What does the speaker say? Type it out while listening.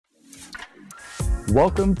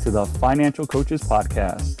Welcome to the Financial Coaches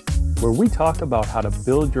Podcast, where we talk about how to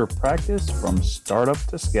build your practice from startup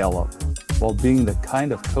to scale up while being the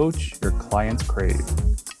kind of coach your clients crave.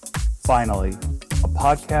 Finally, a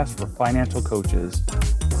podcast for financial coaches.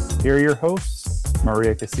 Here are your hosts,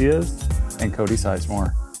 Maria Casillas and Cody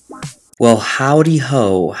Sizemore. Well, howdy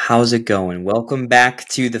ho. How's it going? Welcome back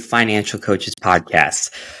to the Financial Coaches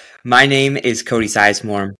Podcast. My name is Cody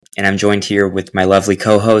Sizemore, and I'm joined here with my lovely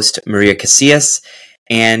co-host, Maria Casillas,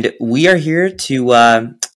 and we are here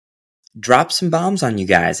to drop some bombs on you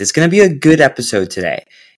guys. It's going to be a good episode today,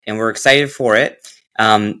 and we're excited for it.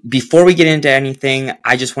 Before we get into anything,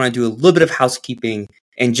 I just want to do a little bit of housekeeping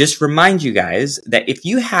and just remind you guys that if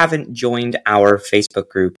you haven't joined our Facebook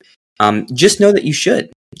group, just know that you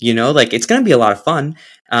should. It's going to be a lot of fun.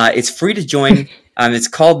 It's free to join. It's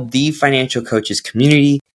called the Financial Coaches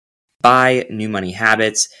Community by New Money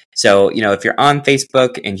Habits. So, if you're on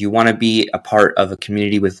Facebook and you want to be a part of a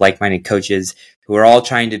community with like-minded coaches who are all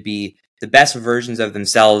trying to be the best versions of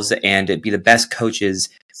themselves and be the best coaches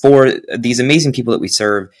for these amazing people that we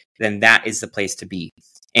serve, then that is the place to be.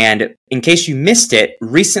 And in case you missed it,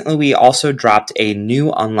 recently we also dropped a new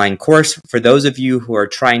online course for those of you who are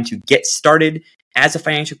trying to get started as a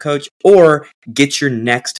financial coach or get your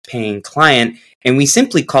next paying client. And we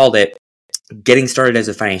simply called it Getting Started as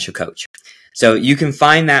a Financial Coach. So you can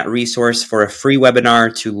find that resource for a free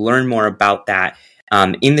webinar to learn more about that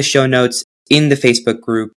in the show notes, in the Facebook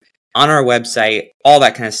group, on our website, all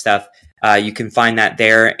that kind of stuff. You can find that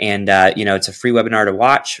there. And, it's a free webinar to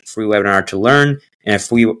watch, free webinar to learn, and a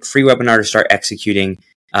free webinar to start executing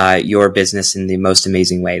your business in the most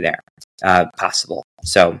amazing way there possible.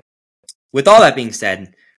 So with all that being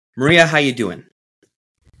said, Maria, how you doing?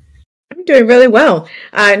 I'm doing really well.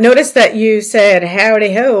 Noticed that you said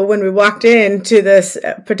howdy ho when we walked into this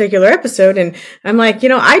particular episode, and I'm like,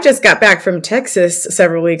 I just got back from Texas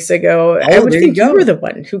several weeks ago. I would think you were the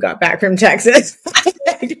one who got back from Texas.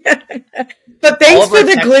 But thanks for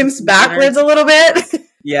the glimpse backwards a little bit.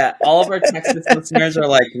 Yeah, all of our Texas listeners are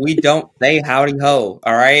like, we don't say howdy ho,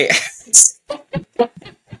 all right?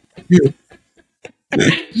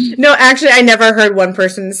 No, actually, I never heard one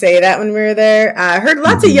person say that when we were there. I heard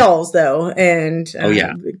lots of y'alls, though, and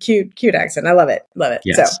cute accent. I love it.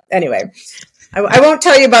 Yes. So anyway, I won't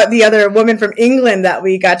tell you about the other woman from England that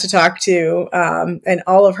we got to talk to and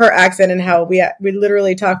all of her accent and how we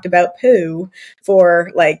literally talked about poo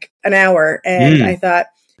for like an hour. And I thought,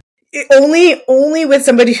 only with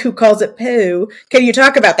somebody who calls it poo can you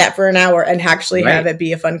talk about that for an hour and actually have it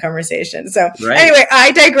be a fun conversation. So anyway,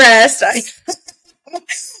 I digressed.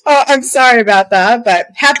 I'm sorry about that, but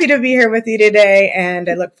happy to be here with you today, and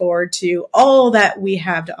I look forward to all that we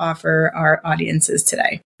have to offer our audiences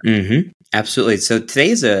today. Mm-hmm. Absolutely. So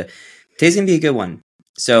today's gonna be a good one.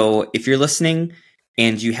 So if you're listening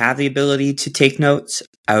and you have the ability to take notes,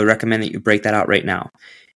 I would recommend that you break that out right now.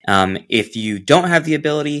 If you don't have the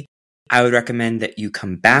ability, I would recommend that you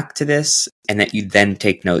come back to this and that you then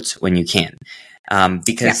take notes when you can.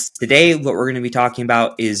 Because today what we're going to be talking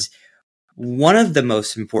about is one of the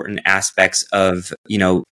most important aspects of,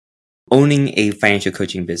 owning a financial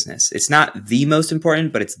coaching business. It's not the most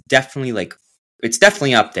important, but it's definitely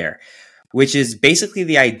up there, which is basically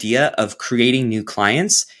the idea of creating new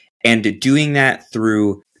clients and doing that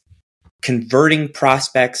through converting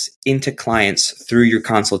prospects into clients through your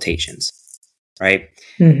consultations, right?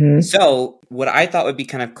 Mm-hmm. So what I thought would be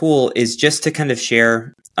kind of cool is just to kind of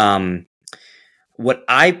share what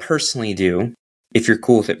I personally do, if you're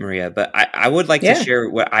cool with it, Maria, but I would like to share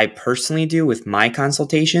what I personally do with my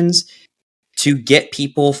consultations to get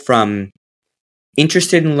people from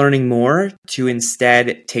interested in learning more to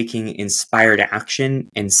instead taking inspired action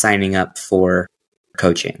and signing up for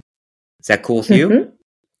coaching. Is that cool with you?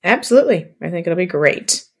 Absolutely. I think it'll be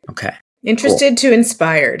great. Okay. Interested to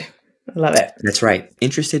inspired. I love it. That's right.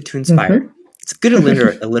 Interested to inspire. It's a good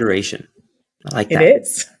alliteration. I like that. It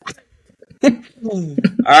is. All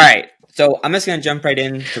right. So I'm just going to jump right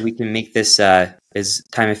in so we can make this as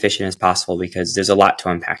time efficient as possible because there's a lot to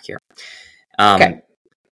unpack here. Okay.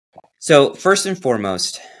 So first and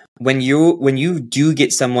foremost, when you do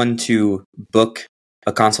get someone to book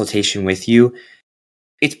a consultation with you,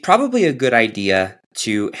 it's probably a good idea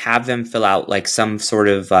to have them fill out like some sort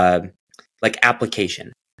of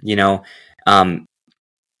application. I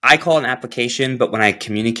call it an application, but when I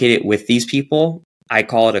communicate it with these people, I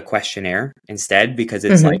call it a questionnaire instead because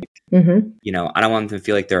it's I don't want them to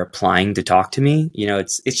feel like they're applying to talk to me.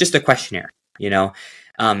 It's just a questionnaire,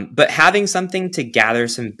 but having something to gather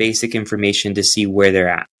some basic information to see where they're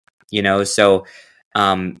at, So,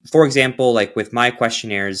 for example, like with my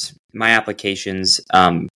questionnaires, my applications,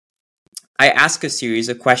 I ask a series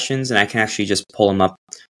of questions, and I can actually just pull them up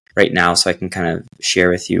right now so I can kind of share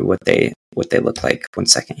with you what they look like. 1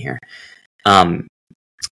 second here.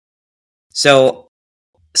 So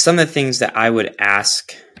some of the things that I would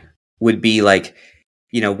ask would be like,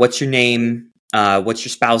 what's your name? What's your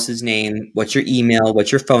spouse's name? What's your email?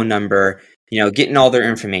 What's your phone number? Getting all their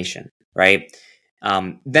information, right?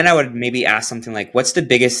 Then I would maybe ask something like, what's the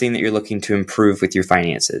biggest thing that you're looking to improve with your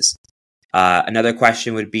finances? Another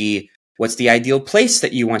question would be, what's the ideal place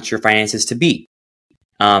that you want your finances to be?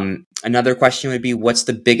 Another question would be, what's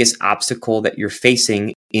the biggest obstacle that you're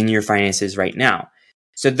facing in your finances right now?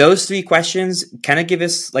 So those 3 questions kind of give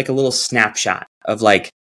us like a little snapshot of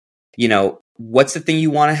like, what's the thing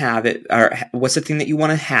you want to have it, or what's the thing that you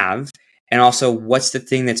want to have? And also, what's the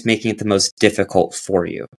thing that's making it the most difficult for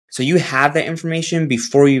you? So you have that information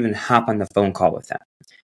before you even hop on the phone call with them.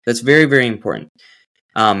 That's very, very important.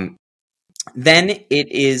 Then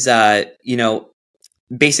it is,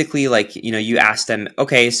 basically like, you ask them,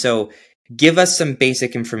 okay, so give us some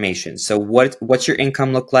basic information. So what's your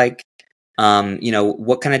income look like?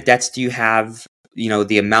 What kind of debts do you have?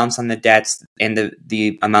 The amounts on the debts and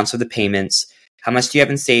the amounts of the payments. How much do you have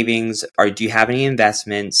in savings? Or do you have any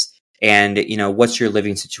investments? And, what's your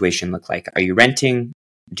living situation look like? Are you renting?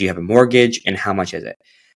 Do you have a mortgage? And how much is it?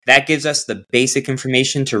 That gives us the basic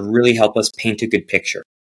information to really help us paint a good picture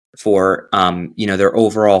for, their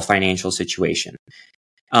overall financial situation.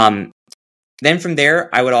 Then from there,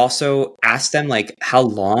 I would also ask them, like, how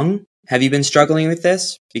long have you been struggling with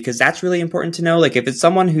this? Because that's really important to know. Like, if it's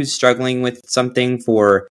someone who's struggling with something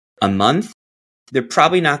for a month, they're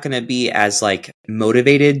probably not going to be as like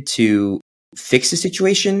motivated to fix the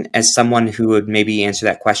situation as someone who would maybe answer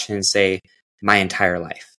that question and say, my entire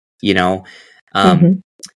life, And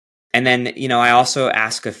then, I also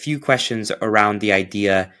ask a few questions around the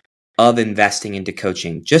idea of investing into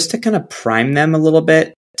coaching, just to kind of prime them a little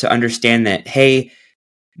bit to understand that, hey,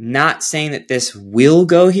 not saying that this will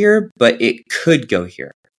go here, but it could go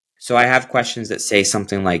here. So I have questions that say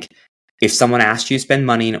something like, if someone asked you to spend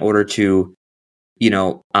money in order to,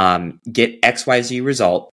 get XYZ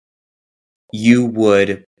result, you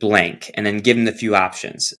would blank, and then give them the few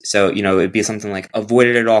options. So, it'd be something like avoid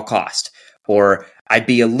it at all cost, or I'd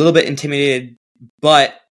be a little bit intimidated,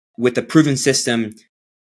 but with a proven system,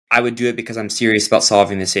 I would do it because I'm serious about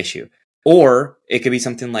solving this issue. Or it could be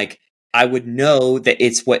something like, I would know that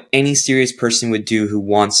it's what any serious person would do who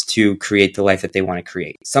wants to create the life that they want to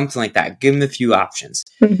create. Something like that. Give them a few options.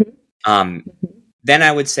 Then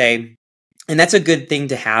I would say, and that's a good thing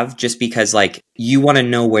to have just because like you want to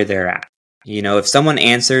know where they're at. If someone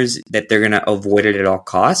answers that they're going to avoid it at all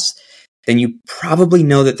costs, then you probably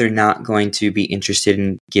know that they're not going to be interested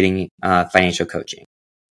in getting financial coaching.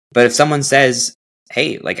 But if someone says,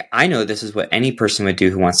 hey, like I know this is what any person would do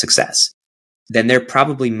who wants success, then they're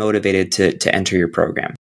probably motivated to enter your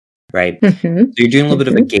program, right? So you're doing a little bit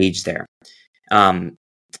of a gauge there. I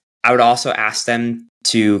would also ask them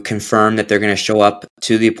to confirm that they're going to show up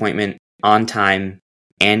to the appointment on time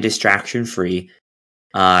and distraction free.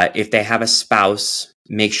 If they have a spouse,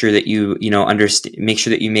 make sure that you understand. Make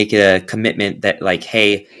sure that you make a commitment that like,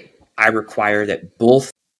 hey, I require that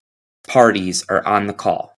both parties are on the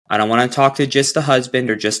call. I don't want to talk to just the husband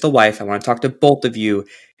or just the wife. I want to talk to both of you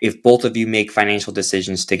if both of you make financial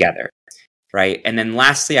decisions together, right? And then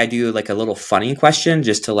lastly, I do like a little funny question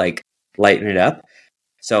just to like lighten it up.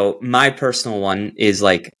 So my personal one is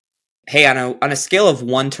like, hey, on a scale of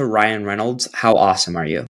 1 to Ryan Reynolds, how awesome are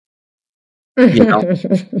you?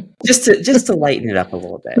 Just to lighten it up a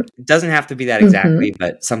little bit. It doesn't have to be that exactly,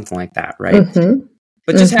 but something like that, right?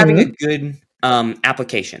 But just having a good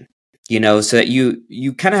application, so that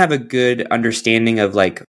you kind of have a good understanding of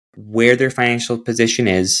like where their financial position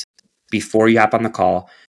is before you hop on the call.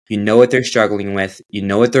 You know what they're struggling with, you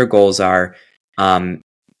know what their goals are, and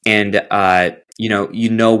you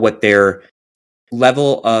know what their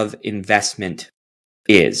level of investment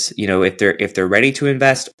is, if they're ready to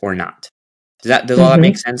invest or not. Does all that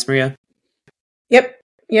make sense, Maria? Yep.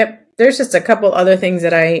 There's just a couple other things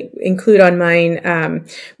that I include on mine,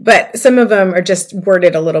 but some of them are just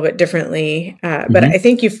worded a little bit differently. But I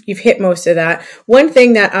think you've hit most of that. One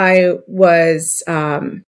thing that I was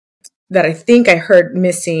that I think I heard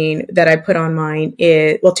missing that I put on mine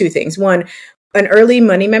is, well, 2 things. One, an early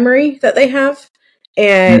money memory that they have,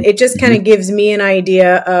 and it just kind of gives me an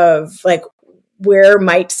idea of like where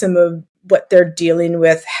might some of what they're dealing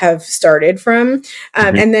with have started from.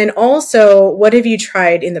 And then also, what have you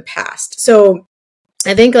tried in the past? So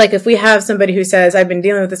I think like if we have somebody who says, I've been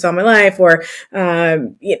dealing with this all my life, or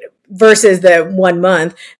versus the 1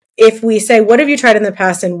 month, if we say, what have you tried in the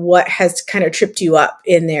past and what has kind of tripped you up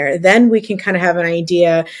in there, then we can kind of have an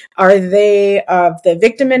idea. Are they of the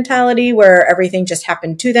victim mentality where everything just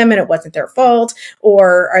happened to them and it wasn't their fault?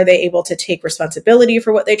 Or are they able to take responsibility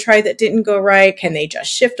for what they tried that didn't go right? Can they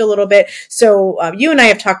just shift a little bit? So you and I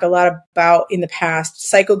have talked a lot about in the past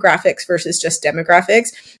psychographics versus just demographics.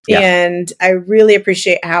 Yeah. And I really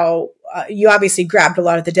appreciate how you obviously grabbed a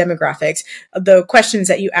lot of the demographics. The questions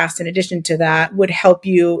that you asked in addition to that would help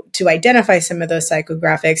you to identify some of those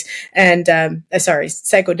psychographics and,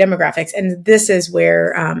 psychodemographics. And this is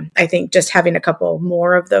where I think just having a couple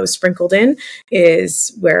more of those sprinkled in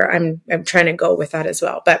is where I'm trying to go with that as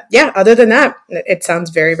well. But yeah, other than that, it sounds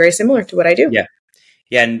very, very similar to what I do. Yeah.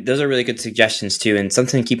 Yeah. And those are really good suggestions too. And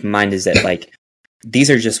something to keep in mind is that like, these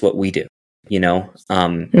are just what we do, you know?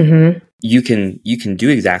 You can do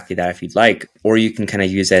exactly that if you'd like, or you can kind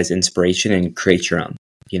of use it as inspiration and create your own,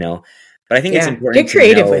 you know. But I think it's important. Get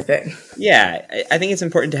creative with it. Yeah, I think it's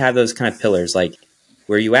important to have those kind of pillars, like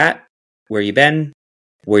where you at, where you been,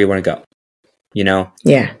 where you want to go, you know.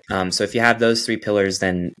 Yeah. So if you have those three pillars,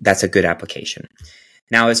 then that's a good application.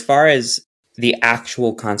 Now, as far as the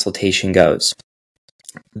actual consultation goes,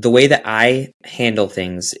 the way that I handle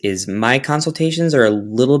things is my consultations are a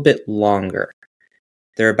little bit longer.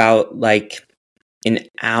 They're about like an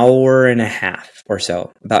hour and a half or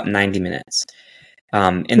so, about 90 minutes.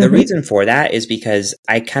 And the reason for that is because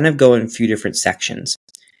I kind of go in a few different sections.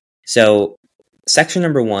 So section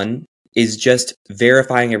number 1 is just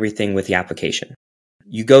verifying everything with the application.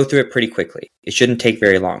 You go through it pretty quickly. It shouldn't take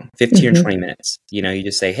very long, 15 or 20 minutes. You know, you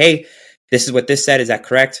just say, hey, this is what this said. Is that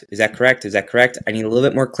correct? Is that correct? Is that correct? I need a little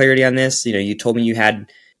bit more clarity on this. You know, you told me you had,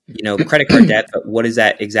 you know, credit card debt, but what does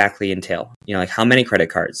that exactly entail? You know, like how many credit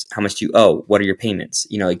cards? How much do you owe? What are your payments?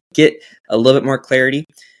 You know, like get a little bit more clarity.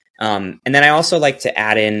 And then I also like to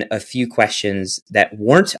add in a few questions that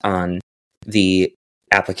weren't on the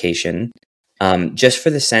application, just for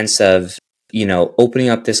the sense of, you know, opening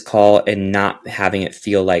up this call and not having it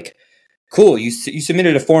feel like, cool, you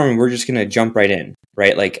submitted a form and we're just going to jump right in,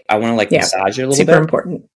 right? Like I want to like massage it a little bit. Super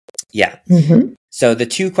important. Yeah. So the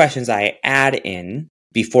two questions I add in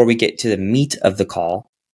before we get to the meat of the call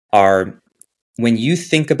are, when you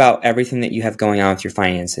think about everything that you have going on with your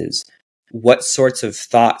finances, what sorts of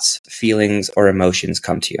thoughts, feelings, or emotions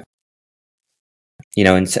come to you? You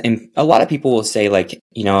know, and a lot of people will say like,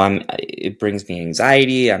 you know, it brings me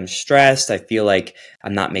anxiety. I'm stressed. I feel like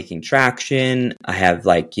I'm not making traction. I have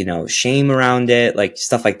like, you know, shame around it, like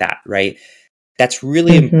stuff like that, right? That's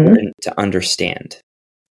really important to understand.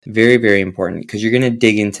 Very, very important, because you're going to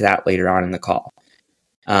dig into that later on in the call.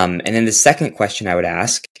 And then the second question I would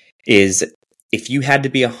ask is, if you had to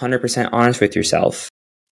be 100% honest with yourself,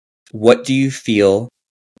 what do you feel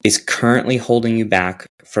is currently holding you back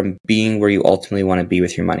from being where you ultimately want to be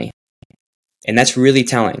with your money? And that's really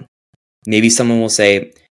telling. Maybe someone will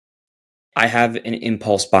say, I have an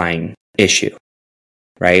impulse buying issue,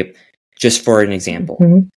 right? Just for an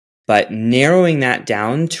example. But narrowing that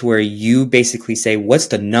down to where you basically say, what's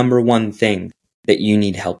the number one thing that you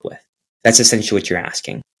need help with? That's essentially what you're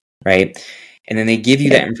asking, right? And then they give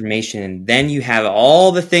you that information, and then you have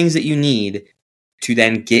all the things that you need to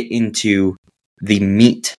then get into the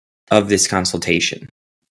meat of this consultation,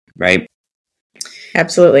 right?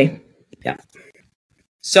 Absolutely. Yeah.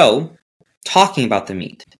 So, talking about the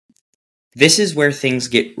meat, this is where things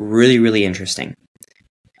get really, really interesting.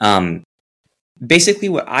 Basically,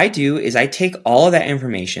 what I do is I take all of that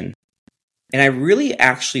information and I really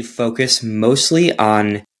actually focus mostly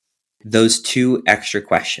on those two extra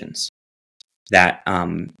questions that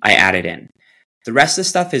I added in. The rest of the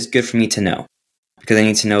stuff is good for me to know, because I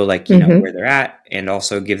need to know, like, you know, where they're at, and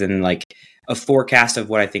also give them like a forecast of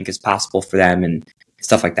what I think is possible for them and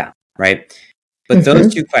stuff like that, right? But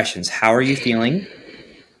those two questions, how are you feeling?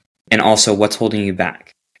 And also, what's holding you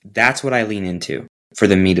back? That's what I lean into for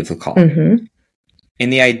the meat of the call.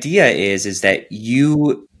 And the idea is that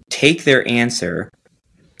you take their answer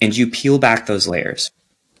and you peel back those layers.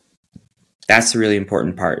 That's the really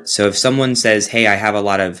important part. So if someone says, hey, I have a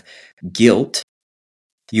lot of guilt,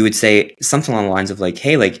 you would say something along the lines of like,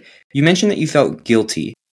 hey, like you mentioned that you felt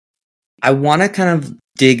guilty. I want to kind of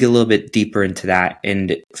dig a little bit deeper into that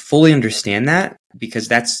and fully understand that, because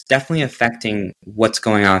that's definitely affecting what's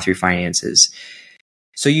going on with your finances.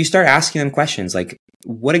 So you start asking them questions like,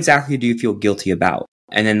 what exactly do you feel guilty about?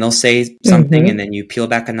 And then they'll say something, and then you peel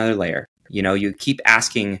back another layer. You know, you keep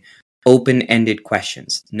asking open-ended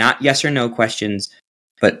questions, not yes or no questions,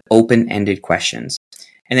 but open-ended questions.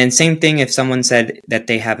 And then same thing, if someone said that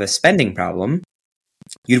they have a spending problem,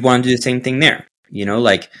 you'd want to do the same thing there. You know,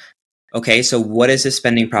 like, okay, so what does a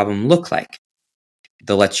spending problem look like?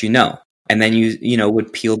 they'll let you know. And then you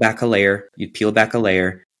would peel back a layer, you'd peel back a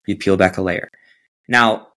layer, you'd peel back a layer.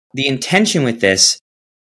 Now, the intention with this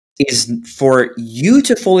is for you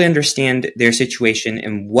to fully understand their situation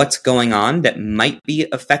and what's going on that might be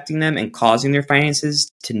affecting them and causing their finances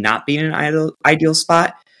to not be in an ideal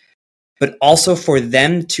spot, but also for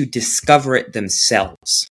them to discover it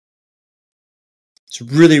themselves. It's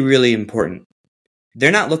really, really important.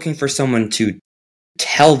 They're not looking for someone to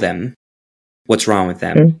tell them what's wrong with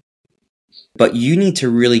them, but you need to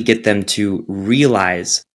really get them to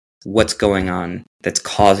realize what's going on that's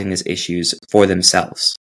causing these issues for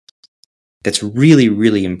themselves. That's really,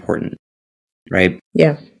 really important, right?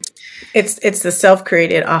 Yeah. It's the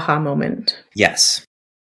self-created aha moment. Yes.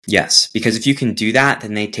 Because if you can do that,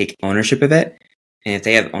 then they take ownership of it. And if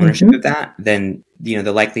they have ownership of that, then,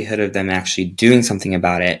 the likelihood of them actually doing something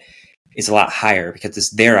about it is a lot higher because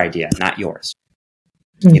it's their idea, not yours.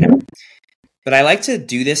 But I like to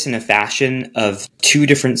do this in a fashion of two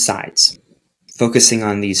different sides, focusing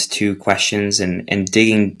on these two questions and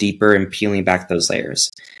digging deeper and peeling back those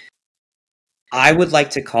layers. I would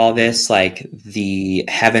like to call this like the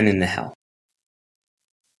heaven and the hell.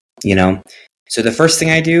 So the first thing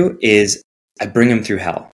I do is I bring them through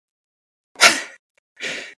hell.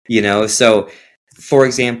 So for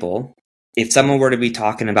example, if someone were to be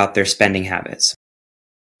talking about their spending habits,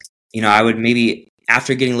 I would maybe,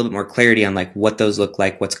 after getting a little bit more clarity on like what those look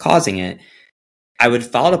like, what's causing it, I would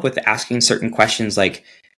follow up with asking certain questions like,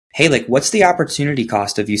 hey, like, what's the opportunity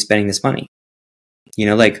cost of you spending this money?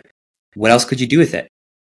 Like, what else could you do with it?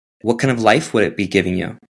 What kind of life would it be giving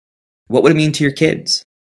you? What would it mean to your kids?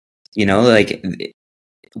 Like,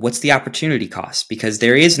 what's the opportunity cost? Because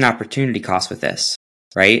there is an opportunity cost with this,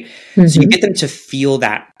 right? So you get them to feel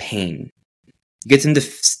that pain. You get them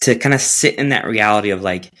to kind of sit in that reality of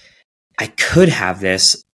like, I could have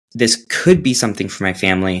this. This could be something for my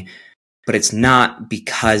family, but it's not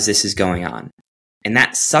because this is going on. And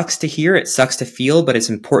that sucks to hear. It sucks to feel, but it's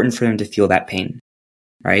important for them to feel that pain,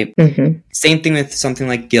 right? Same thing with something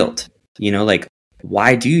like guilt. Like,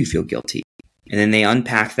 why do you feel guilty? And then they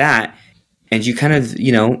unpack that and you kind of,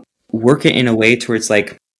 work it in a way to where it's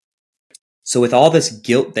like, so with all this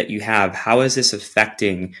guilt that you have, how is this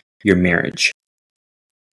affecting your marriage?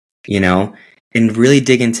 And really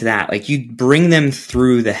dig into that. Like, you bring them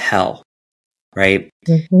through the hell, right?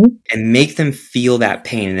 And make them feel that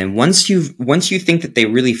pain. And then once you think that they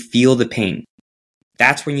really feel the pain,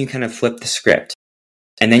 that's when you kind of flip the script.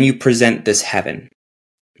 And then you present this heaven,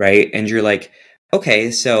 right? And you're like,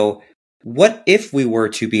 okay, so what if we were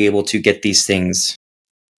to be able to get these things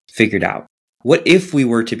figured out? What if we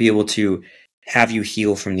were to be able to have you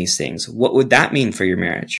heal from these things? What would that mean for your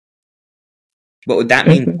marriage? What would that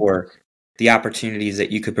mean for the opportunities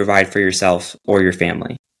that you could provide for yourself or your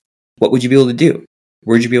family? What would you be able to do?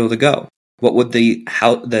 Where'd you be able to go? What would the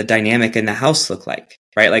dynamic in the house look like?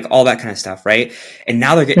 Right? Like all that kind of stuff, right? And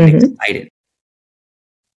now they're getting excited.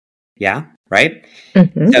 Yeah, right?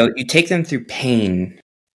 So you take them through pain,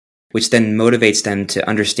 which then motivates them to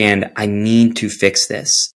understand, I need to fix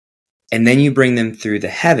this. And then you bring them through the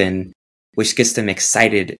heaven, which gets them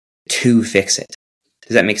excited to fix it.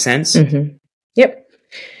 Does that make sense?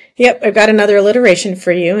 Yep. I've got another alliteration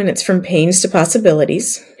for you, and it's from pains to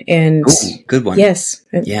possibilities. And ooh, good one. Yes.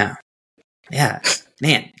 Yeah.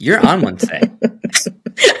 Man, you're on one today.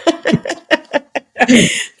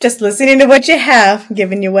 Just listening to what you have,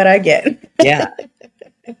 giving you what I get.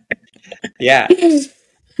 Yeah.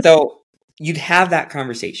 So you'd have that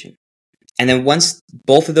conversation. And then once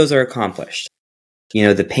both of those are accomplished,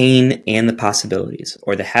 the pain and the possibilities,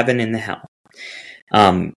 or the heaven and the hell,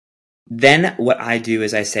 then what I do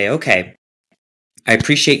is I say, okay, I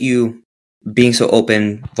appreciate you being so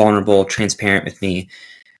open, vulnerable, transparent with me.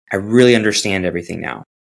 I really understand everything now.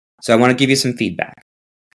 So I want to give you some feedback.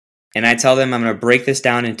 And I tell them I'm going to break this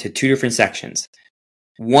down into two different sections.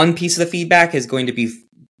 One piece of the feedback is going to be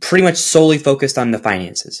pretty much solely focused on the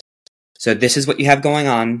finances. So this is what you have going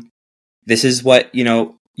on. This is what,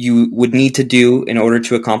 you would need to do in order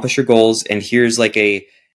to accomplish your goals. And here's like a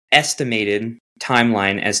estimated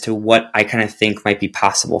timeline as to what I kind of think might be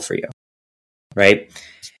possible for you. Right.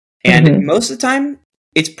 And most of the time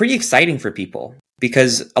it's pretty exciting for people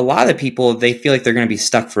because a lot of the people, they feel like they're going to be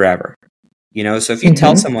stuck forever. So if you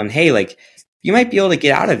tell someone, hey, like you might be able to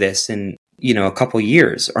get out of this in, a couple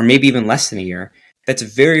years or maybe even less than a year, that's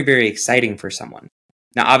very, very exciting for someone.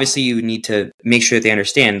 Now, obviously you need to make sure that they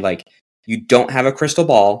understand, like, you don't have a crystal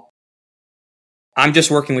ball. I'm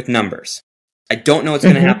just working with numbers. I don't know what's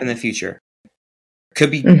going to happen in the future.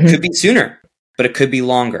 Could be sooner, but it could be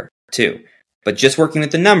longer too. But just working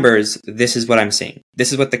with the numbers, this is what I'm seeing.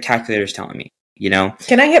 This is what the calculator is telling me.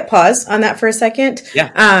 Can I hit pause on that for a second?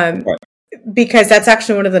 Yeah. Because that's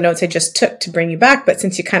actually one of the notes I just took to bring you back. But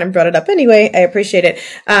since you kind of brought it up anyway, I appreciate it.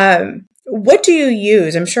 What do you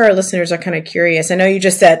use? I'm sure our listeners are kind of curious. I know you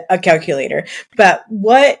just said a calculator, but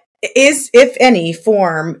what is, if any,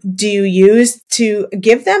 form do you use to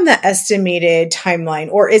give them the estimated timeline?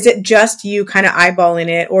 Or is it just you kind of eyeballing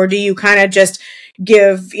it? Or do you kind of just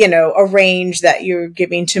give, a range that you're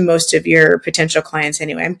giving to most of your potential clients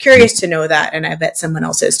anyway? I'm curious to know that, and I bet someone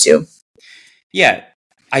else is too. Yeah,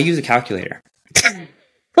 I use a calculator.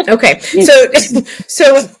 Okay,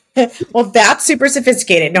 so well, that's super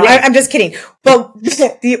sophisticated. No, I'm just kidding. But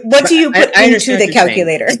what do you put into the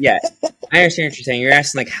calculator? Yeah, I understand what you're saying. You're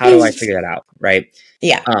asking, like, how do I figure that out, right?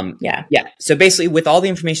 Yeah. Yeah. So basically, with all the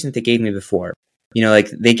information that they gave me before, like,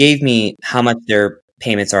 they gave me how much their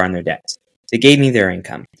payments are on their debts. They gave me their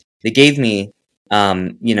income. They gave me,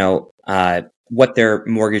 what their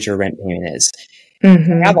mortgage or rent payment is. I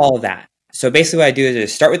have all of that. So basically what I do is I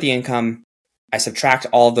start with the income, I subtract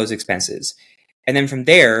all of those expenses. And then from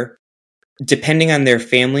there, depending on their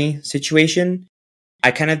family situation,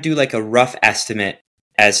 I kind of do like a rough estimate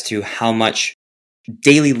as to how much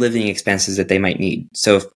daily living expenses that they might need.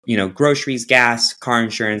 So, groceries, gas, car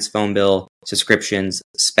insurance, phone bill, subscriptions,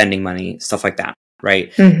 spending money, stuff like that,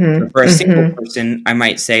 right? So for a single person, I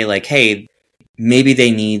might say, like, hey, maybe they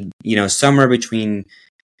need, somewhere between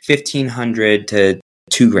 $1,500 to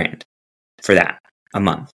 $2,000 for that a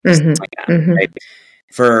month, something like that, right?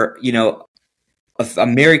 For, a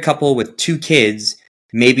married couple with 2 kids,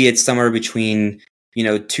 maybe it's somewhere between,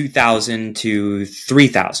 $2,000 to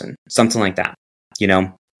 $3,000, something like that,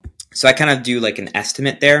 So I kind of do like an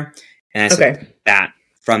estimate there, and I subtract that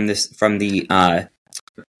from the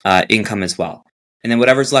income as well. And then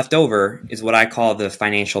whatever's left over is what I call the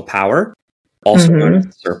financial power, also known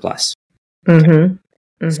as surplus.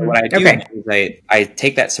 So what I do is I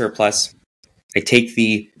take that surplus, I take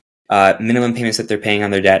the minimum payments that they're paying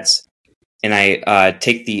on their debts, and I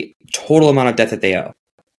take the total amount of debt that they owe,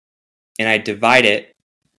 and I divide it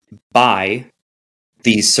by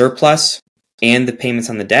the surplus and the payments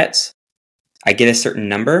on the debts. I get a certain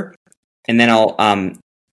number, and then I'll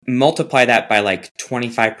multiply that by like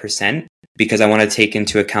 25% because I want to take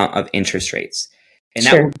into account of interest rates. And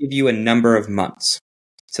that will give you a number of months.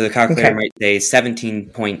 So the calculator might say 17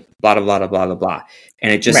 point blah, blah, blah, blah, blah, blah.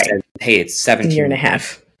 And it just says, hey, it's 17. A year and a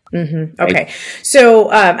half. Okay. So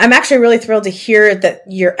I'm actually really thrilled to hear that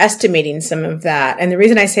you're estimating some of that. And the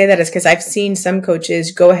reason I say that is because I've seen some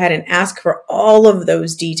coaches go ahead and ask for all of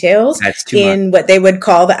those details in what they would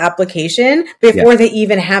call the application before they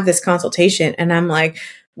even have this consultation. And I'm like,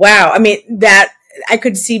 wow. I mean, that I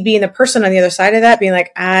could see being the person on the other side of that being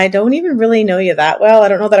like, I don't even really know you that well. I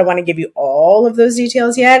don't know that I want to give you all of those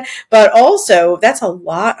details yet. But also, that's a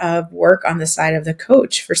lot of work on the side of the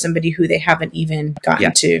coach for somebody who they haven't even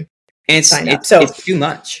gotten to sign up. So it's too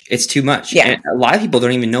much. It's too much. Yeah. And a lot of people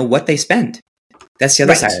don't even know what they spend. That's the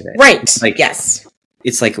other side of it. Right. It's like,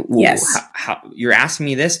 It's like, how you're asking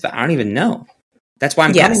me this, but I don't even know. That's why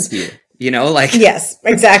I'm coming to you. Yes,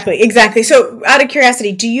 exactly. So out of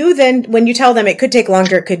curiosity, do you then, when you tell them it could take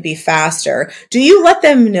longer, it could be faster, do you let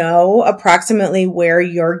them know approximately where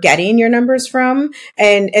you're getting your numbers from?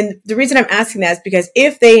 And the reason I'm asking that is because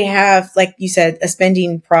if they have, like you said, a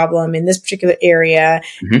spending problem in this particular area,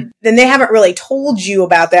 then they haven't really told you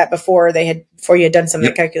about that before you had done some of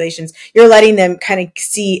the calculations. You're letting them kind of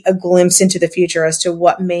see a glimpse into the future as to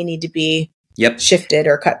what may need to be shifted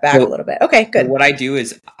or cut back a little bit. Okay, good. What I do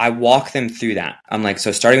is I walk them through that. I'm like,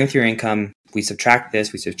 so starting with your income, we subtract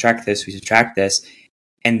this, we subtract this, we subtract this.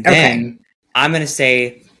 And then I'm going to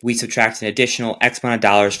say we subtract an additional X amount of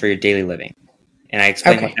dollars for your daily living. And I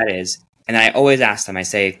explain what that is. And I always ask them, I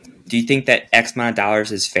say, do you think that X amount of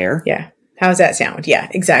dollars is fair? Yeah. How does that sound? Yeah,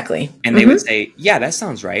 exactly. And they would say, yeah, that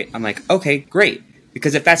sounds right. I'm like, okay, great.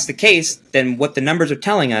 Because if that's the case, then what the numbers are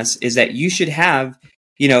telling us is that you should have,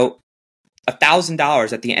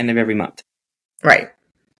 $1,000 at the end of every month. Right.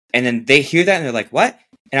 And then they hear that and they're like, what?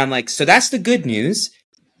 And I'm like, so that's the good news.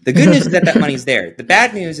 The good news is that money's there. The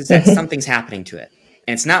bad news is that something's happening to it.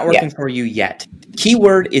 And it's not working for you yet.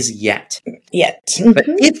 Keyword is yet. But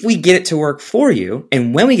if we get it to work for you,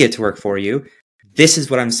 and when we get it to work for you, this is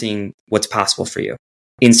what I'm seeing what's possible for you.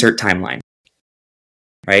 Insert timeline.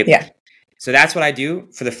 Right? Yeah. So that's what I do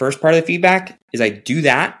for the first part of the feedback is I do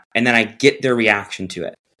that and then I get their reaction to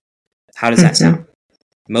it. How does that sound?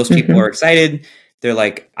 Most people are excited. They're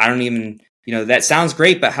like, I don't even, that sounds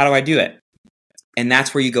great, but how do I do it? And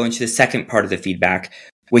that's where you go into the second part of the feedback,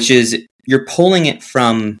 which is you're pulling it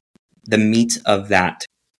from the meat of that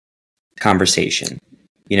conversation,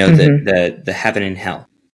 the heaven and hell,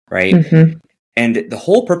 right? And the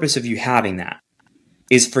whole purpose of you having that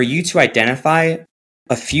is for you to identify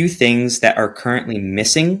a few things that are currently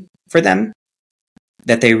missing for them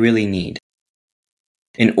that they really need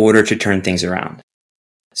in order to turn things around.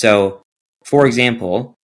 So, for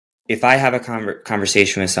example, if I have a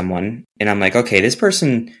conversation with someone and I'm like, okay, this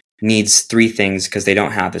person needs 3 things because they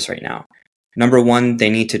don't have this right now. Number 1, they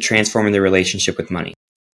need to transform their relationship with money.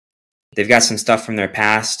 They've got some stuff from their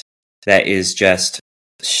past that is just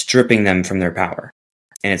stripping them from their power,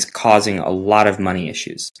 and it's causing a lot of money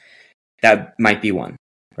issues. That might be one,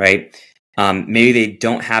 right? Maybe they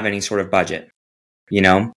don't have any sort of budget,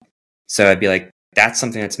 So I'd be like, that's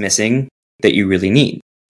something that's missing that you really need,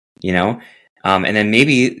 and then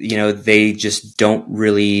maybe, they just don't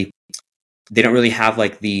really have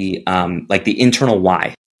like the internal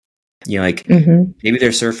why, maybe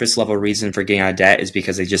their surface level reason for getting out of debt is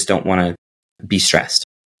because they just don't want to be stressed.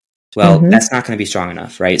 Well, that's not going to be strong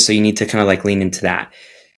enough, right? So you need to kind of like lean into that.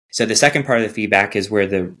 So the second part of the feedback is where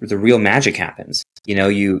the real magic happens.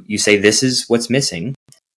 You say, this is what's missing.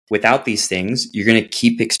 Without these things, you're going to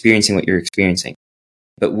keep experiencing what you're experiencing.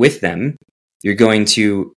 But with them, you're going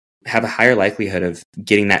to have a higher likelihood of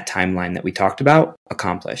getting that timeline that we talked about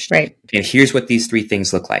accomplished. Right. And here's what these 3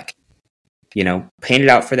 things look like. Paint it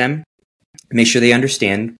out for them, make sure they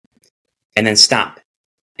understand, and then stop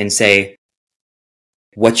and say,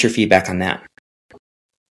 what's your feedback on that?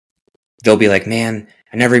 They'll be like, man,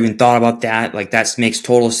 I never even thought about that. Like, that makes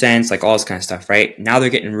total sense, like all this kind of stuff, right? Now they're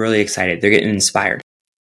getting really excited. They're getting inspired.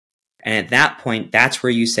 And at that point, that's where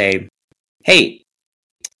you say, hey,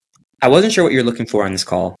 I wasn't sure what you're looking for on this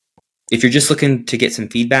call. If you're just looking to get some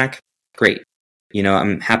feedback, great.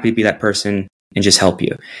 I'm happy to be that person and just help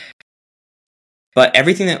you. But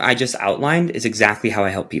everything that I just outlined is exactly how I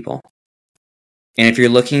help people. And if you're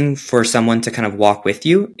looking for someone to kind of walk with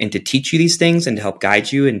you and to teach you these things and to help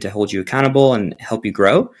guide you and to hold you accountable and help you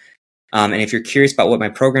grow, and if you're curious about what my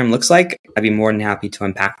program looks like, I'd be more than happy to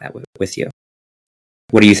unpack that with you.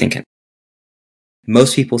 What are you thinking?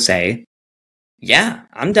 Most people say, yeah,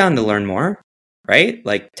 I'm down to learn more, right?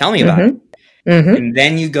 Like, tell me about it. And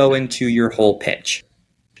then you go into your whole pitch,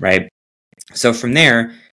 right? So from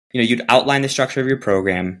there, you'd outline the structure of your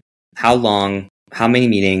program, how long, how many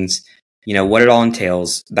meetings, what it all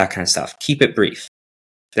entails, that kind of stuff. Keep it brief.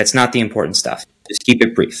 That's not the important stuff. Just keep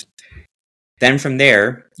it brief. Then from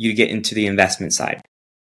there, you get into the investment side.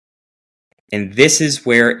 And this is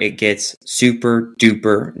where it gets super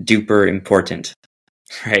duper duper important,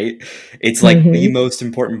 right? It's like the most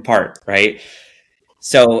important part, right?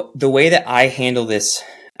 So the way that I handle this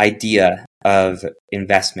idea of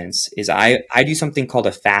investments is I do something called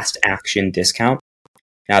a fast action discount.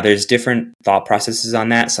 Now, there's different thought processes on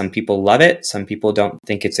that. Some people love it. Some people don't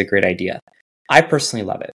think it's a great idea. I personally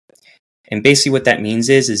love it. And basically what that means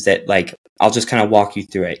is that, like, I'll just kind of walk you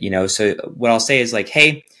through it, So what I'll say is like,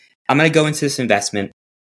 hey, I'm going to go into this investment,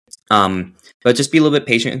 but just be a little bit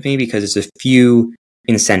patient with me because there's a few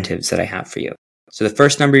incentives that I have for you. So the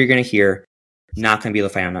first number you're going to hear, not going to be the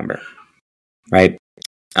final number, right?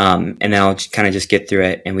 And then I'll kind of just get through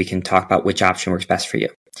it and we can talk about which option works best for you.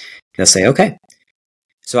 They'll say, okay.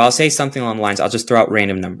 So I'll say something along the lines, I'll just throw out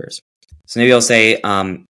random numbers. So maybe I'll say,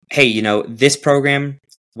 hey, this program,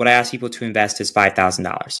 what I ask people to invest is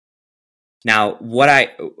 $5,000. What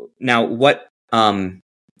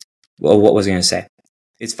was I going to say?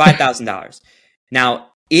 It's $5,000.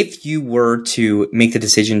 Now, if you were to make the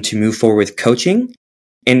decision to move forward with coaching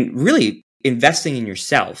and really investing in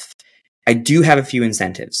yourself, I do have a few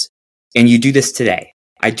incentives. And you do this today.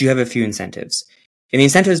 I do have a few incentives. And the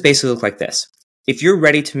incentives basically look like this. If you're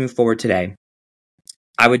ready to move forward today,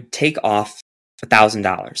 I would take off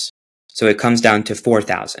 $1,000. So it comes down to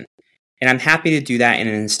 $4,000. And I'm happy to do that in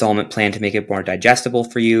an installment plan to make it more digestible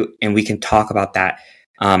for you. And we can talk about that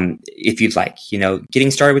if you'd like. Getting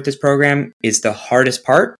started with this program is the hardest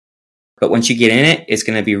part. But once you get in it, it's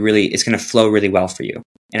going to flow really well for you.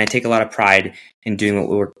 And I take a lot of pride in doing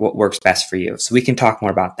what works best for you. So we can talk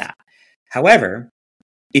more about that. However,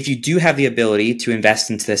 if you do have the ability to invest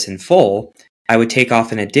into this in full, I would take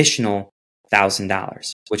off an additional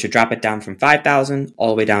 $1,000, which would drop it down from $5,000 all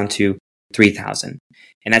the way down to $3,000.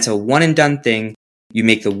 And that's a one and done thing. You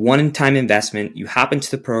make the one-time investment, you hop into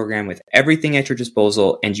the program with everything at your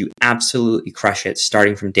disposal, and you absolutely crush it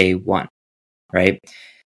starting from day one, right?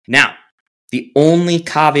 Now, the only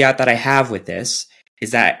caveat that I have with this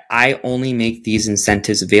is that I only make these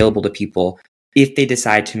incentives available to people if they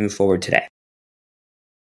decide to move forward today.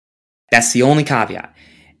 That's the only caveat.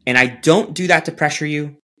 And I don't do that to pressure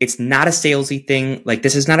you. It's not a salesy thing. Like,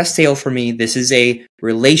 this is not a sale for me. This is a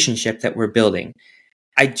relationship that we're building.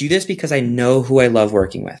 I do this because I know who I love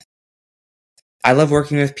working with. I love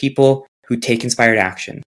working with people who take inspired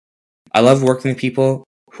action. I love working with people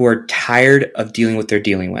who are tired of dealing with what they're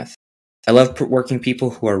dealing with. I love working with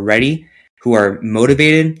people who are ready, who are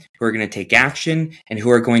motivated, who are going to take action, and who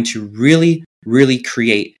are going to really, really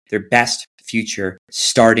create their best future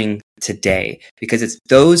starting today. Because it's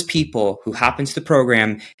those people who hop into the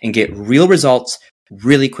program and get real results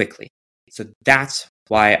really quickly. So that's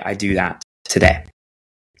why I do that today.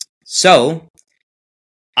 So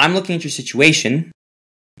I'm looking at your situation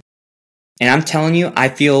and I'm telling you, I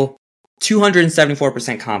feel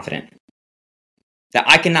 274% confident that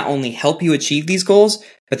I can not only help you achieve these goals,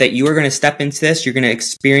 but that you are going to step into this, you're going to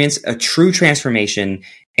experience a true transformation,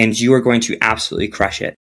 and you are going to absolutely crush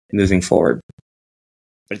it moving forward.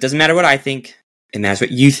 But it doesn't matter what I think, it matters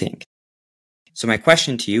what you think. So my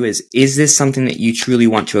question to you is this something that you truly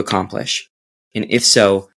want to accomplish? And if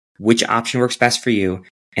so, which option works best for you,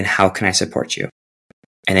 and how can I support you?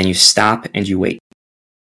 And then you stop and you wait.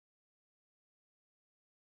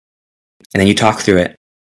 And then you talk through it,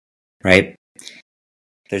 right?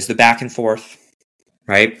 There's the back and forth,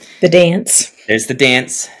 right? The dance. There's the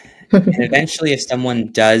dance. And eventually, if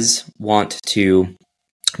someone does want to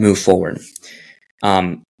move forward,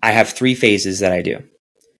 I have 3 phases that I do.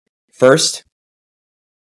 First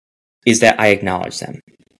is that I acknowledge them.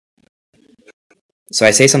 So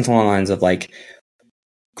I say something along the lines of like,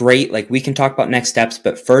 great, like we can talk about next steps,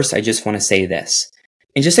 but first I just want to say this.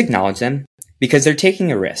 And just acknowledge them because they're taking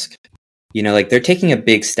a risk. Like they're taking a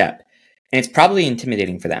big step. And it's probably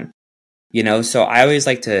intimidating for them, so I always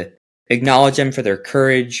like to acknowledge them for their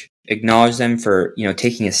courage, acknowledge them for,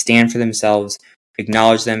 taking a stand for themselves,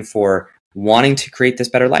 acknowledge them for wanting to create this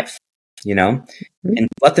better life, and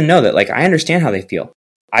let them know that like, I understand how they feel.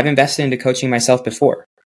 I've invested into coaching myself before.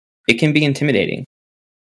 It can be intimidating,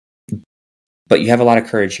 but you have a lot of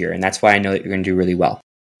courage here. And that's why I know that you're going to do really well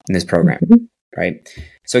in this program, right?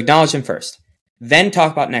 So acknowledge them first, then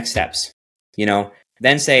talk about next steps,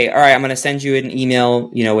 then say, all right, I'm going to send you an email,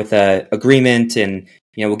 with a agreement and,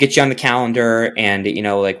 we'll get you on the calendar and,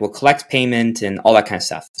 we'll collect payment and all that kind of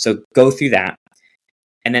stuff. So go through that.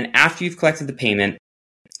 And then after you've collected the payment,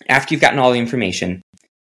 after you've gotten all the information,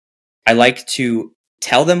 I like to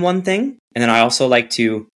tell them one thing. And then I also like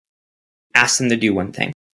to ask them to do one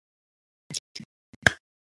thing.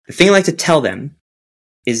 The thing I like to tell them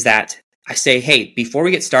is that I say, hey, before we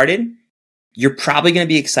get started, you're probably going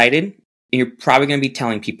to be excited. And you're probably going to be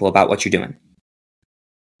telling people about what you're doing.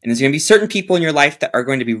 And there's going to be certain people in your life that are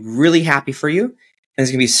going to be really happy for you. And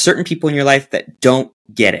there's going to be certain people in your life that don't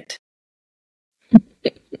get it.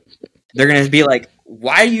 They're going to be like,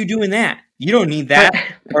 why are you doing that? You don't need that.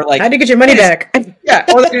 Or like, how'd you get your money back? Yeah.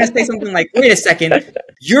 Or they're going to say something like, wait a second,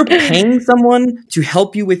 you're paying someone to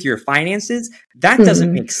help you with your finances? That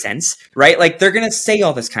doesn't make sense, right? Like they're going to say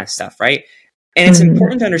all this kind of stuff, right? And it's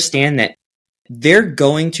important to understand that they're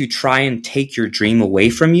going to try and take your dream away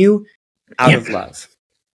from you out of love.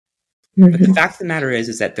 But the fact of the matter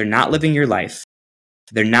is that they're not living your life.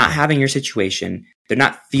 They're not having your situation. They're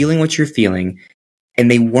not feeling what you're feeling. And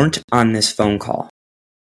they weren't on this phone call.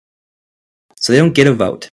 So they don't get a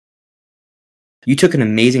vote. You took an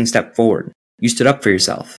amazing step forward. You stood up for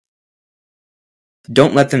yourself.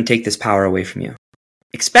 Don't let them take this power away from you.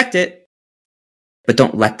 Expect it, but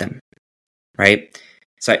don't let them, right?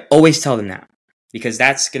 So I always tell them that. Because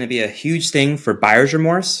that's going to be a huge thing for buyer's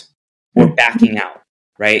remorse or backing out,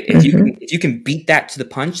 right? If you can beat that to the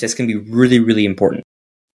punch, that's going to be really, really important.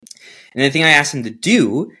 And the thing I ask them to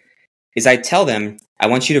do is I tell them, I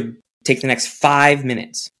want you to take the next 5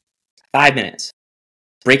 minutes,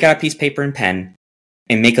 break out a piece of paper and pen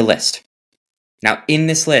and make a list. Now, in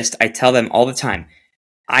this list, I tell them all the time,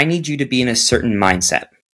 I need you to be in a certain mindset.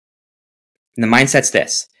 And the mindset's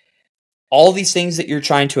this. All these things that you're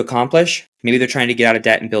trying to accomplish, maybe they're trying to get out of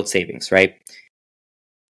debt and build savings, right?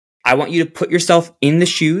 I want you to put yourself in the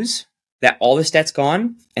shoes that all this debt's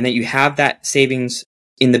gone and that you have that savings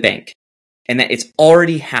in the bank and that it's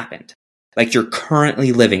already happened, like you're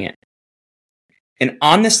currently living it. And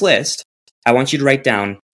on this list, I want you to write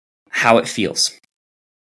down how it feels,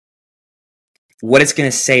 what it's going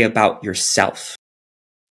to say about yourself,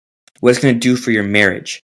 what it's going to do for your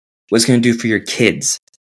marriage, what it's going to do for your kids,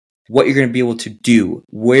 what you're going to be able to do,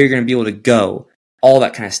 where you're going to be able to go, all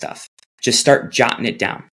that kind of stuff. Just start jotting it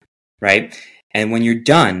down, right? And when you're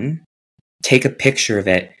done, take a picture of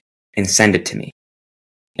it and send it to me.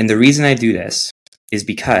 And the reason I do this is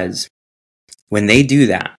because when they do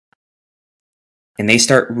that and they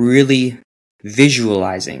start really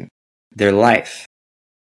visualizing their life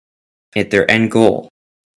at their end goal,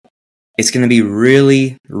 it's going to be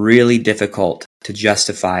really, really difficult to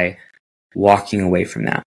justify walking away from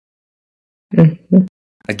that. Mm-hmm.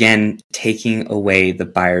 Again, taking away the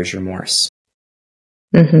buyer's remorse.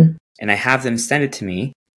 Mm-hmm. And I have them send it to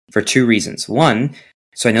me for 2 reasons. 1,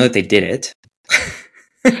 so I know that they did it.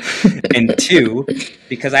 And 2,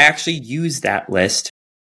 because I actually use that list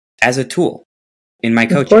as a tool in my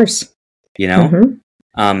coaching. Of course.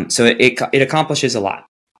 Mm-hmm. So it accomplishes a lot,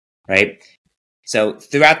 right? So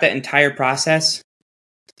throughout that entire process,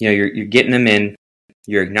 you're getting them in,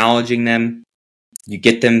 you're acknowledging them, you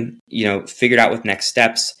get them, figured out with next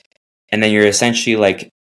steps, and then you're essentially like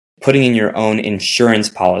putting in your own insurance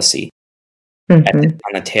policy on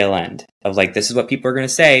the tail end of like, this is what people are going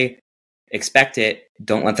to say, expect it,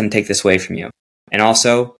 don't let them take this away from you. And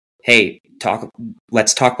also, hey,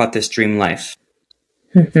 let's talk about this dream life.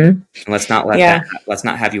 Mm-hmm. And let's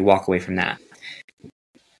not have you walk away from that.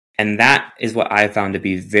 And that is what I found to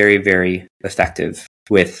be very, very effective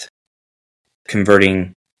with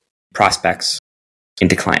converting prospects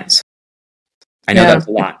into clients. I know that's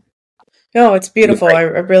a lot. No, it's beautiful. Right.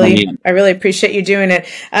 I really appreciate you doing it.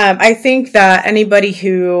 I think that anybody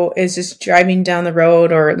who is just driving down the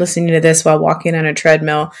road or listening to this while walking on a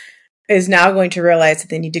treadmill is now going to realize that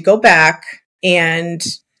they need to go back and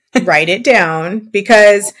write it down,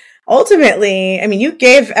 because ultimately, I mean, you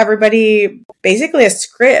gave everybody basically a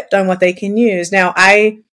script on what they can use. Now,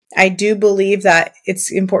 I do believe that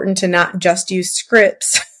it's important to not just use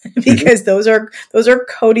scripts, because those are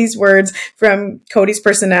Cody's words from Cody's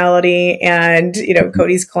personality and,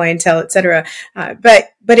 Cody's clientele, et cetera.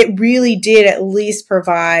 But it really did at least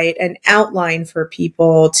provide an outline for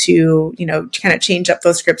people to, kind of change up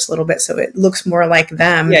those scripts a little bit so it looks more like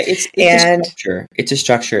them. Yeah, it's a structure. It's a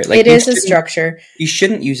structure. Like, it is a structure. You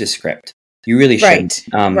shouldn't use a script. You really shouldn't.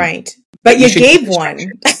 Right. But you gave one.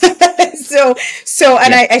 So,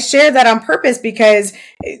 and I share that on purpose because,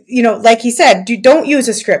 like he said, you don't use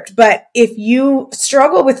a script, but if you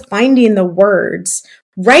struggle with finding the words,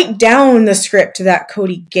 write down the script that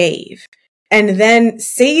Cody gave and then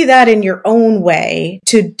say that in your own way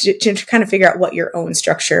to kind of figure out what your own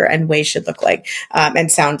structure and way should look like, and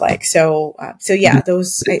sound like. So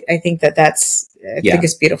those, I think that's, I think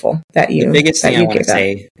it's beautiful that you, the biggest thing I want to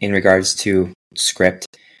say in regards to script,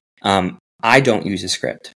 I don't use a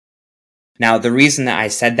script. Now, the reason that I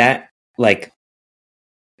said that, and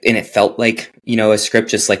it felt like, a script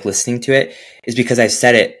just like listening to it, is because I've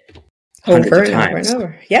said it hundreds of times. Over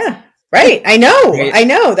and over. Yeah, right. I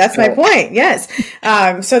know. That's my point. Yes.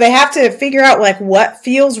 So they have to figure out what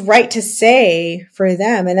feels right to say for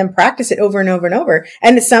them and then practice it over and over and over.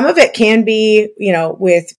 And some of it can be,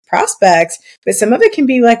 with prospects, but some of it can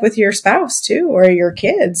be with your spouse too, or your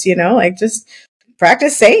kids, just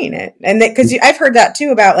practice saying it. And because I've heard that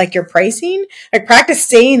too about your pricing, practice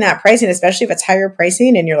saying that pricing, especially if it's higher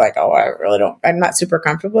pricing and you're like, oh, I'm not super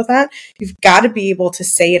comfortable with that. You've got to be able to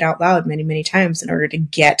say it out loud many, many times in order to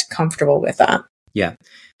get comfortable with that. Yeah.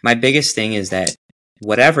 My biggest thing is that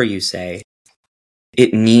whatever you say,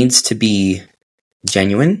 it needs to be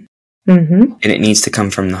genuine, and it needs to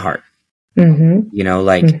come from the heart.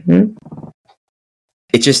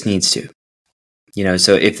 It just needs to.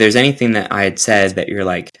 So if there's anything that I had said that you're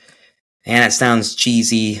like, man, that sounds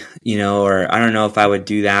cheesy, or I don't know if I would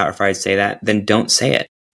do that or if I'd say that, then don't say it.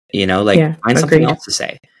 Find something else to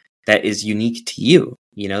say that is unique to you.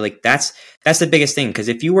 That's the biggest thing. Because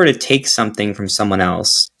if you were to take something from someone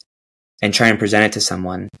else and try and present it to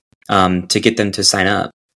someone to get them to sign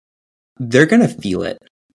up, they're going to feel it.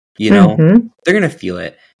 They're going to feel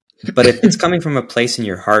it. But if it's coming from a place in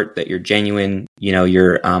your heart that you're genuine,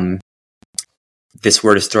 you're this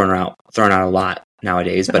word is thrown out a lot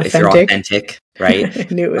nowadays, but if you're authentic, right?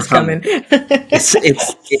 I knew it was coming.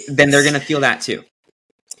 Then they're going to feel that too,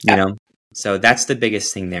 So that's the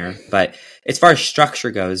biggest thing there. But as far as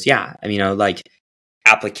structure goes,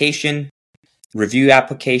 application, review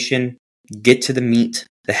application, get to the meat,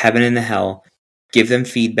 the heaven and the hell, give them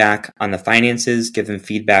feedback on the finances, give them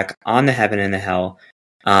feedback on the heaven and the hell.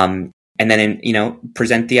 And then,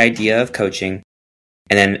 present the idea of coaching,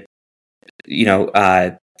 and then,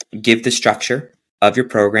 give the structure of your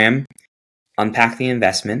program, unpack the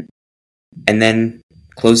investment, and then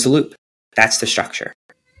close the loop. That's the structure.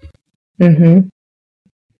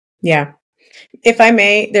 Yeah. If I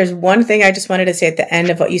may, there's one thing I just wanted to say at the end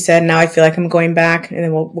of what you said. Now I feel like I'm going back, and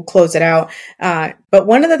then we'll close it out. But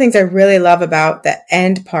one of the things I really love about the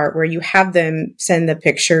end part where you have them send the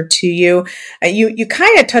picture to you, you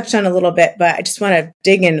kind of touched on a little bit, but I just want to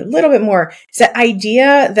dig in a little bit more. It's that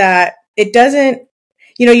idea that it doesn't,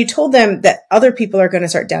 you told them that other people are going to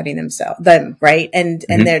start doubting them, right? And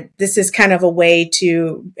this is kind of a way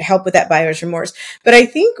to help with that buyer's remorse. But I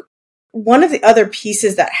think one of the other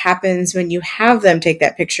pieces that happens when you have them take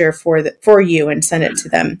that picture for you and send it to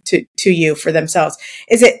them, to you for themselves,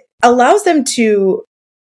 is it allows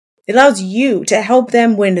you to help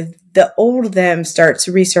them when the old them starts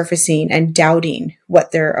resurfacing and doubting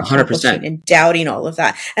what they're accomplishing 100%. and doubting all of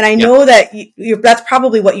that. And I know that that's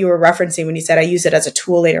probably what you were referencing when you said I use it as a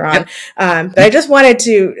tool later on. But I just wanted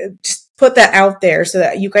to just put that out there so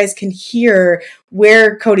that you guys can hear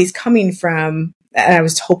where Cody's coming from. And I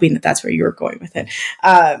was hoping that that's where you were going with it.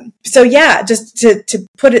 So yeah, just to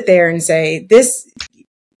put it there and say,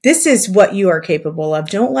 this is what you are capable of.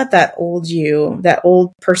 Don't let that old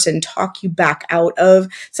person talk you back out of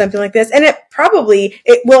something like this. And it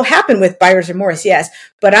will happen with buyer's remorse. Yes.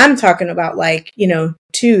 But I'm talking about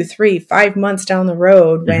 2, 3, 5 months down the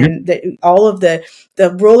road when all of the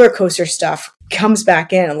roller coaster stuff comes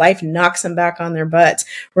back in and life knocks them back on their butts.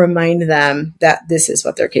 Remind them that this is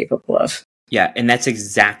what they're capable of. Yeah. And that's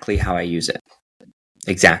exactly how I use it.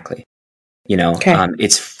 Exactly.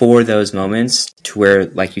 It's for those moments to where,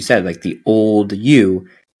 like you said, like the old you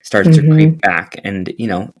starts to creep back, and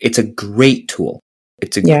it's a great tool.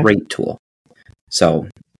 It's a great tool. So,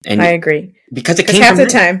 and I agree, because it came half from the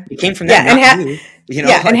time it came from that.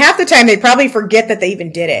 And half the time they probably forget that they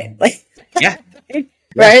even did it.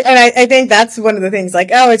 Right. And I think that's one of the things,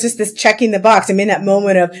 it's just this checking the box. I'm in that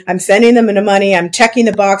moment of I'm sending them the money. I'm checking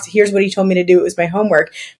the box. Here's what he told me to do. It was my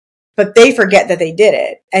homework. But they forget that they did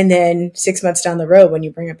it. And then 6 months down the road, when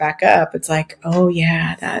you bring it back up, it's like, oh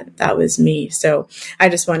yeah, that was me. So I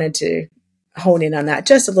just wanted to hone in on that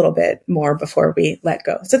just a little bit more before we let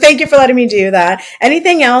go. So thank you for letting me do that.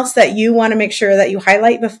 Anything else that you want to make sure that you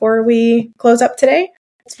highlight before we close up today?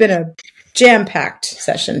 It's been a jam-packed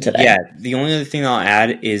session today. Yeah. The only other thing I'll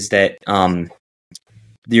add is that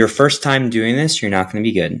your first time doing this, you're not going to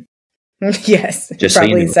be good. Yes, just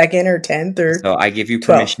probably so second or 10th or so I give you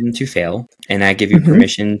permission 12. To fail, and I give you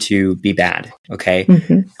permission to be bad. Okay.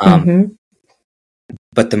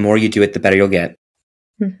 But the more you do it, the better you'll get.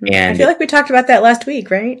 And I feel like we talked about that last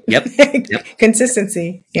week, right? Yep.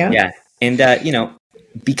 Consistency. Yeah. Yeah. And,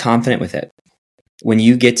 be confident with it. When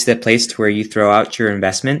you get to the place to where you throw out your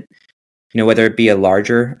investment, whether it be a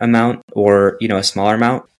larger amount or, a smaller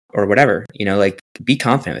amount or whatever, be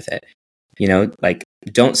confident with it.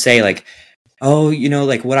 Don't say oh,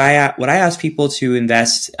 what I ask people to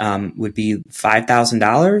invest would be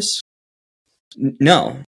 $5,000.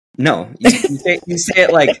 No. You say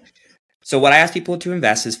it so what I ask people to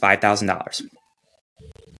invest is $5,000.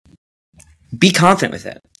 Be confident with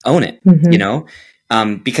it. Own it.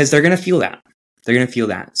 Because they're gonna feel that.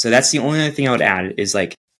 So that's the only other thing I would add is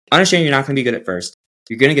understand you're not gonna be good at first.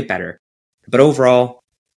 You're gonna get better, but overall,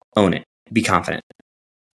 own it. Be confident.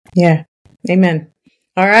 Yeah. Amen.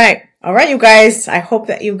 All right, you guys. I hope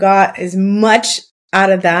that you got as much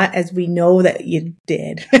out of that as we know that you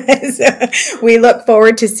did. So we look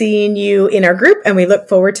forward to seeing you in our group, and we look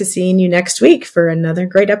forward to seeing you next week for another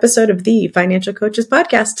great episode of the Financial Coaches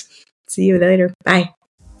Podcast. See you later. Bye.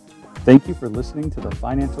 Thank you for listening to the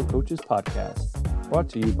Financial Coaches Podcast, brought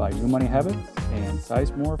to you by New Money Habits and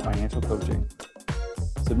Sizemore Financial Coaching.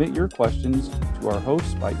 Submit your questions to our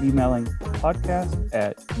hosts by emailing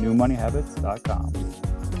podcast@newmoneyhabits.com.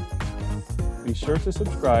 Be sure to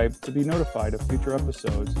subscribe to be notified of future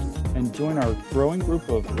episodes and join our growing group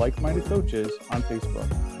of like-minded coaches on Facebook.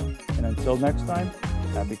 And until next time,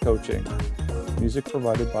 happy coaching. Music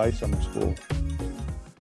provided by Summer School.